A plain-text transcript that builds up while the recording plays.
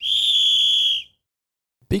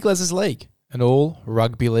Big Les's League, an all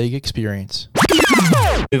rugby league experience.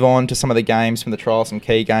 Move on to some of the games from the trial, some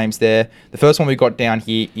key games there. The first one we got down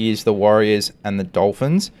here is the Warriors and the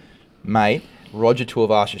Dolphins. Mate, Roger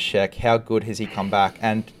Tuivasa-Sheck, how good has he come back?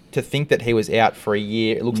 And to think that he was out for a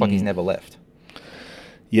year, it looks like he's never left.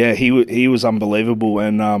 Yeah, he was unbelievable,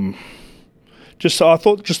 and I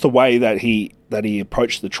thought just the way that he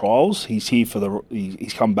approached the trials, he's here for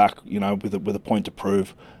he's come back, with a point to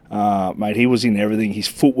prove. Mate, he was in everything. His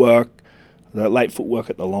footwork, the late footwork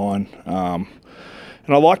at the line, and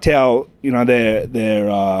I liked how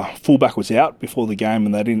their fullback was out before the game,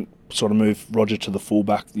 and they didn't sort of move Roger to the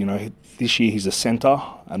fullback. This year he's a centre,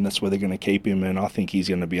 and that's where they're going to keep him, and I think he's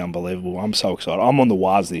going to be unbelievable. I'm so excited. I'm on the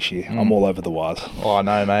wires this year. I'm all over the wires. Oh, I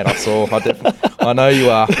know, mate. I know you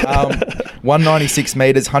are. 196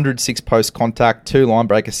 metres, 106 post contact, 2 line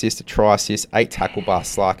break assists, a try assist, 8 tackle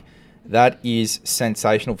busts. That is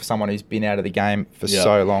sensational for someone who's been out of the game for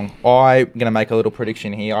so long. I'm going to make a little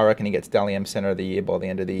prediction here. I reckon he gets Dally M Centre of the Year by the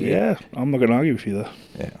end of the year. Yeah, I'm not going to argue with you there.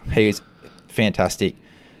 Yeah, he is fantastic.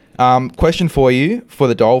 Question for you, for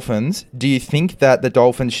the Dolphins. Do you think that the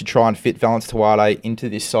Dolphins should try and fit Valence Tuwale into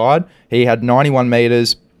this side? He had 91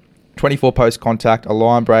 metres, 24 post contact, a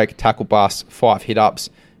line break, tackle bust, 5 hit-ups.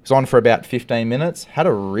 He was on for about 15 minutes. Had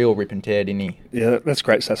a real rip and tear, didn't he? Yeah, that's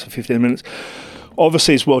great stats for 15 minutes.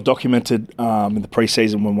 Obviously, it's well documented in the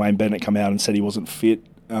preseason when Wayne Bennett came out and said he wasn't fit.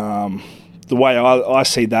 The way I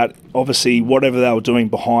see that, obviously, whatever they were doing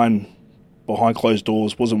behind closed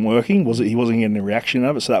doors wasn't working. He wasn't getting a reaction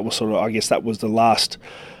of it. So that was sort of, I guess, that was the last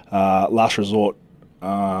resort,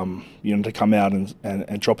 to come out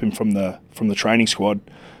and drop him from the training squad.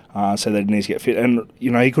 So that he needs to get fit, and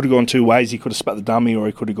he could have gone 2 ways. He could have spat the dummy, or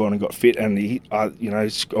he could have gone and got fit, and he's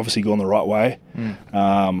obviously gone the right way.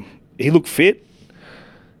 He looked fit.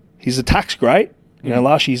 His attack's great.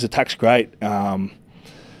 Last year his attack's great. Hard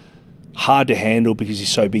to handle because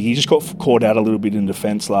he's so big. He just got caught out a little bit in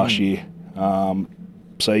defence last year.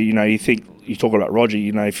 So you talk about Roger.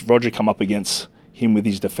 If Roger come up against him with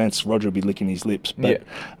his defence, Roger would be licking his lips. But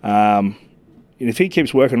if he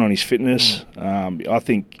keeps working on his fitness, I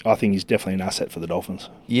think he's definitely an asset for the Dolphins.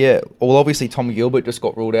 Yeah. Well, obviously Tom Gilbert just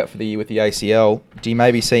got ruled out for the year with the ACL. Do you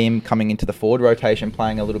maybe see him coming into the forward rotation,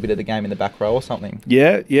 playing a little bit of the game in the back row or something?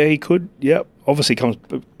 Yeah, he could. Yeah. Obviously comes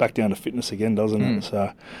back down to fitness again, doesn't it?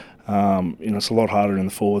 So, it's a lot harder in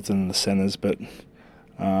the forwards than in the centres, but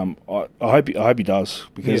I hope he does,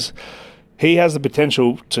 because he has the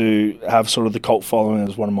potential to have sort of the cult following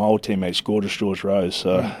as one of my old teammates, Gorgeous George Rose.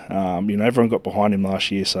 So, everyone got behind him last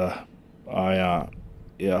year. So, I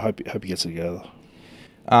hope he gets it together.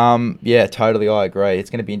 Yeah, totally. I agree. It's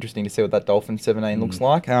going to be interesting to see what that Dolphins 17 looks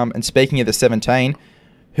like. And speaking of the 17,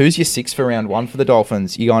 who's your 6 for round 1 for the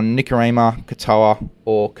Dolphins? You got Nikorima, Katoa,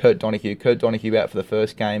 or Kurt Donahue? Kurt Donahue out for the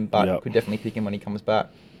first game, but could definitely pick him when he comes back.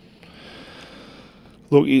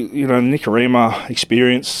 Look, Nikorima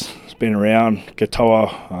experience. Been around.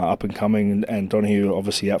 Katoa up and coming, and Donahue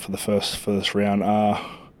obviously out for the first round. I'll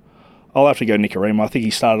have to go Nikorima. I think he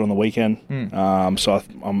started on the weekend, so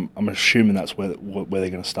I'm assuming that's where they're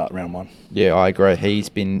going to start round 1. Yeah, I agree. He's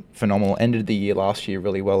been phenomenal. Ended the year last year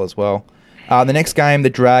really well as well. The next game, the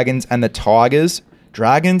Dragons and the Tigers.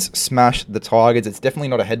 Dragons smashed the Tigers. It's definitely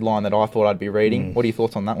not a headline that I thought I'd be reading. What are your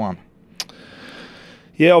thoughts on that one?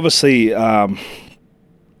 Yeah, obviously, coming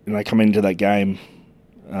into that game.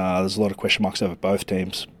 There's a lot of question marks over both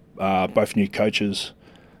teams, both new coaches,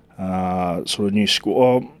 sort of new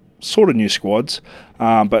squads.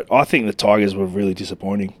 But I think the Tigers were really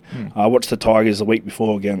disappointing. I watched the Tigers the week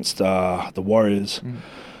before against the Warriors,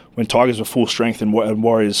 when Tigers were full strength and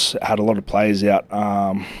Warriors had a lot of players out.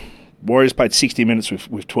 Warriors played 60 minutes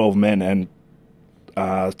with 12 men, and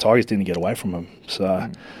the Tigers didn't get away from them. So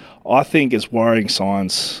I think it's worrying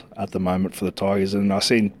signs at the moment for the Tigers, and I've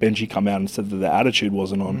seen Benji come out and said that the attitude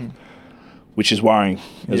wasn't on, which is worrying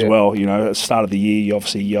as well. At the start of the year,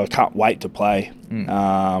 you can't wait to play.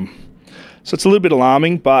 So it's a little bit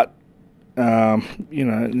alarming, but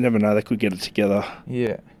never know, they could get it together.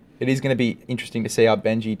 Yeah. It is going to be interesting to see how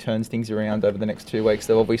Benji turns things around over the next 2 weeks.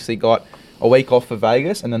 They've obviously got a week off for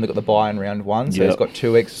Vegas, and then they've got the bye in round 1, so he's got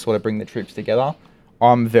 2 weeks to sort of bring the troops together.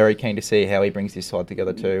 I'm very keen to see how he brings this side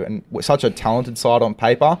together too. And with such a talented side on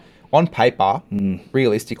paper,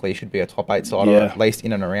 realistically should be a top 8 side, or at least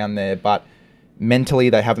in and around there. But mentally,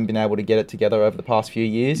 they haven't been able to get it together over the past few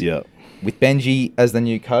years. Yeah. With Benji as the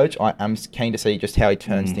new coach, I am keen to see just how he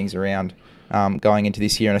turns things around going into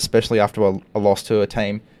this year, and especially after a loss to a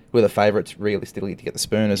team who are the favourites realistically to get the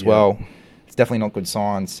spoon as well. It's definitely not good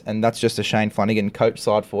signs. And that's just a Shane Flanagan coach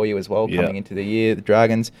side for you as well coming into the year. The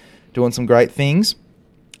Dragons doing some great things.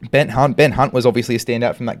 Ben Hunt was obviously a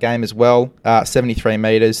standout from that game as well. 73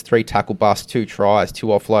 metres, 3 tackle busts, 2 tries, 2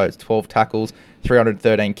 offloads, 12 tackles,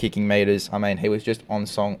 313 kicking metres. I mean, he was just on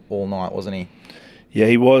song all night, wasn't he? Yeah,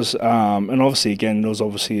 he was. And obviously, again, there was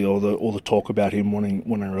obviously all the talk about him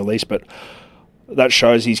wanting a release, but that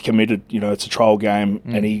shows he's committed. You know, it's a trial game,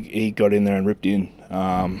 and he got in there and ripped in.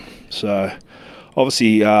 So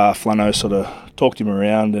obviously, Flano sort of talked him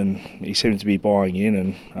around, and he seemed to be buying in.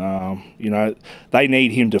 And you know, they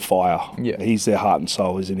need him to fire. Yeah. He's their heart and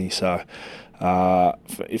soul, isn't he? So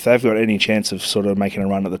if they've got any chance of sort of making a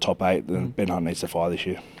run at the top 8, then Ben Hunt needs to fire this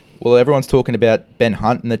year. Well, everyone's talking about Ben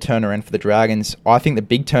Hunt and the turnaround for the Dragons. I think the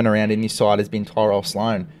big turnaround in this side has been Tyrell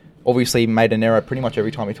Sloan. Obviously, made an error pretty much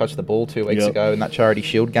every time he touched the ball 2 weeks ago in that Charity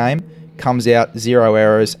Shield game. Comes out, 0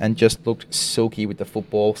 errors, and just looked silky with the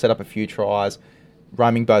football. Set up a few tries,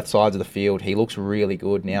 roaming both sides of the field. He looks really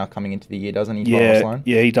good now coming into the year, doesn't he, Tyrell Sloan?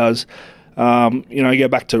 Yeah, he does. You know, you go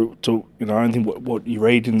back to you know, I think what you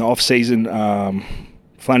read in the off-season,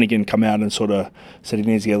 Flanagan come out and sort of said he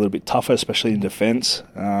needs to get a little bit tougher, especially in defence.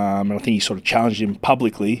 And I think he sort of challenged him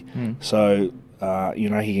publicly. So you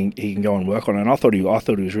know, he can go and work on it. And I thought he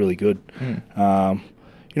was really good. You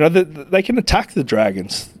know, they can attack the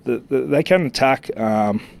Dragons. They can attack.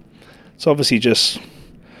 It's obviously just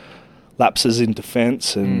lapses in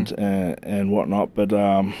defence and whatnot. But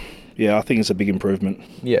yeah, I think it's a big improvement.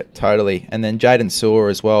 Yeah, totally. And then Jaden Sewer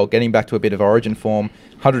as well, getting back to a bit of origin form.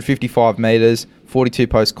 155 metres, 42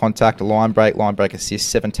 post contact, a line break assist,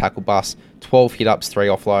 7 tackle busts, 12 hit ups, 3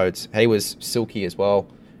 offloads. He was silky as well.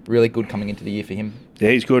 Really good coming into the year for him.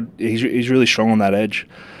 Yeah, he's good. He's really strong on that edge.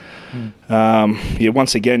 Yeah,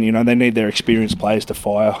 once again, you know, they need their experienced players to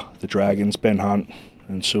fire the Dragons, Ben Hunt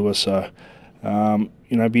and Sewer. So, you know,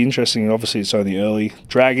 it'd be interesting. Obviously, it's only early.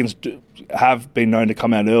 Dragons have been known to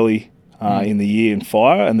come out early in the year and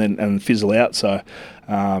fire and fizzle out. So,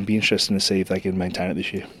 be interesting to see if they can maintain it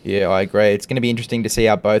this year. Yeah, I agree. It's going to be interesting to see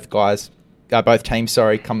how both teams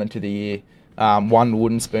come into the year. One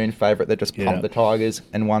wooden spoon favourite that just pumped the Tigers,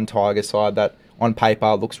 and one Tiger side that on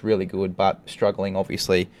paper looks really good but struggling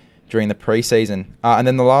obviously during the preseason. And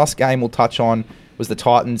then the last game we'll touch on was the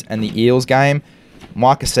Titans and the Eels game.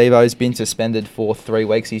 Mike Acevo's been suspended for 3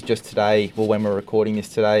 weeks. He's just today, well, when we're recording this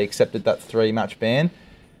today, accepted that 3-match ban.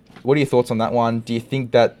 What are your thoughts on that one? Do you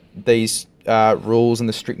think that these rules and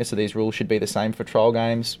the strictness of these rules should be the same for trial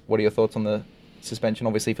games? What are your thoughts on the suspension,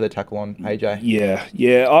 obviously, for the tackle on AJ?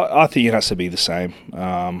 Yeah, I think it has to be the same.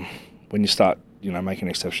 When you start, you know, making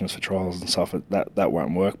exceptions for trials and stuff, that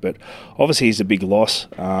won't work. But obviously, he's a big loss.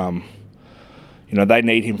 You know, they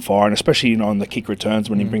need him firing, especially, you know, on the kick returns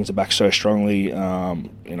when he brings it back so strongly. You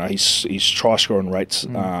know, his try scoring rate's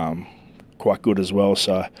quite good as well.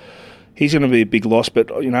 So he's going to be a big loss. But,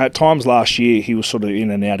 you know, at times last year, he was sort of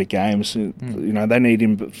in and out of games. You know, they need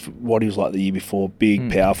him for what he was like the year before.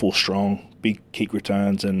 Big, powerful, strong, big kick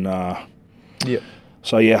returns. And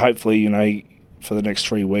so, yeah, hopefully, you know, for the next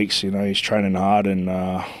 3 weeks, you know, he's training hard and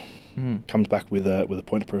comes back with a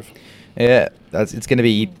point to prove. Yeah, it's going to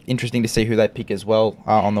be interesting to see who they pick as well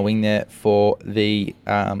on the wing there for the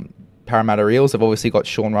Parramatta Eels. They've obviously got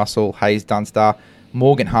Sean Russell, Hayes Dunster,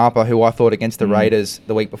 Morgan Harper, who I thought against the Raiders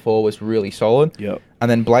the week before was really solid. Yep.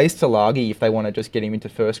 And then Blaze Talagi, if they want to just get him into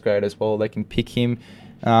first grade as well, they can pick him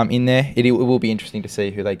in there. It will be interesting to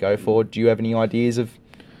see who they go for. Do you have any ideas of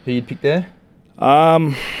who you'd pick there?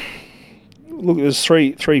 Look, there's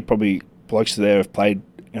three probably blokes there who've played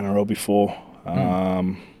NRL before.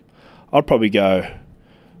 I'd probably go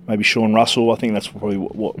maybe Sean Russell. I think that's probably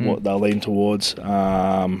what they'll lean towards.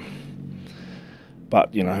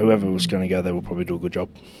 But, you know, whoever was going to go there will probably do a good job.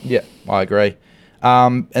 Yeah, I agree.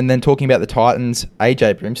 And then talking about the Titans,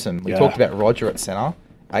 AJ Brimson. We talked about Roger at centre.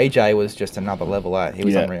 AJ was just another level, He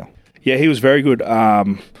was unreal. Yeah, he was very good.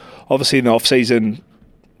 Obviously, in the off-season,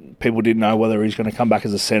 people didn't know whether he was going to come back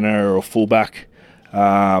as a centre or a fullback.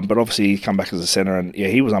 But obviously, he come back as a centre, and, yeah,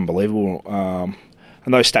 he was unbelievable.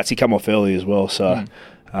 And those stats, he come off early as well. So,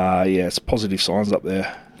 yeah, it's positive signs up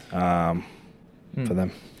there for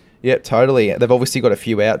them. Yeah, totally. They've obviously got a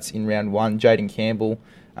few outs in round 1. Jaden Campbell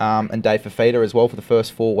and Dave Fafita as well for the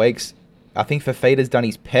first 4 weeks. I think Fafita's done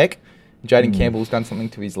his pec. Jaden Campbell's done something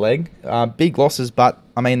to his leg. Big losses, but,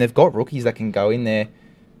 I mean, they've got rookies that can go in there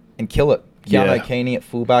and kill it. Keanu Keeney at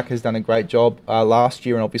fullback has done a great job last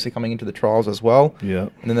year and obviously coming into the trials as well. Yeah.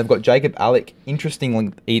 And then they've got Jacob Alec.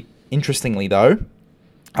 Interestingly though,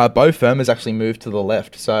 Bo Firma's actually moved to the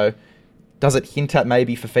left. So does it hint at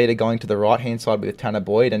maybe Fafita going to the right-hand side with Tanner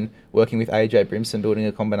Boyd and working with AJ Brimson, building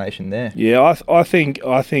a combination there? Yeah, I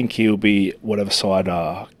think he'll be whatever side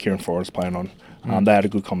Kieran Foran's playing on. They had a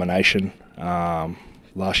good combination.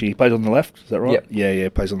 last year. He plays on the left, is that right? Yep. Yeah,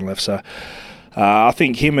 plays on the left. So I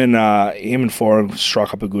think him and Foran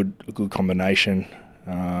strike up a good combination.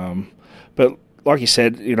 But like you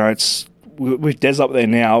said, it's with Des up there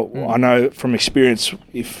now. I know from experience,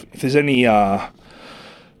 if there's any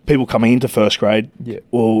people coming into first grade,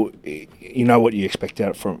 well, you know what you expect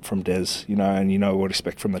out from Des, and you know what to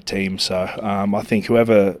expect from the team. So I think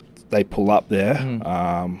whoever they pull up there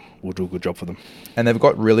will do a good job for them. And they've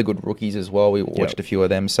got really good rookies as well. We watched a few of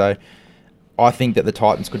them. So I think that the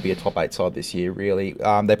Titans could be a top 8 side this year, really.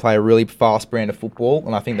 They play a really fast brand of football,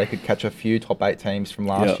 and I think they could catch a few top 8 teams from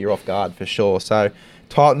last year off guard for sure. So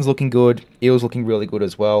Titans looking good, Eels looking really good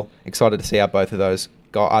as well. Excited to see how both of those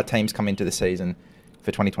our teams come into the season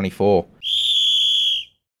for 2024.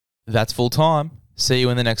 That's full time. See you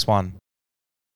in the next one.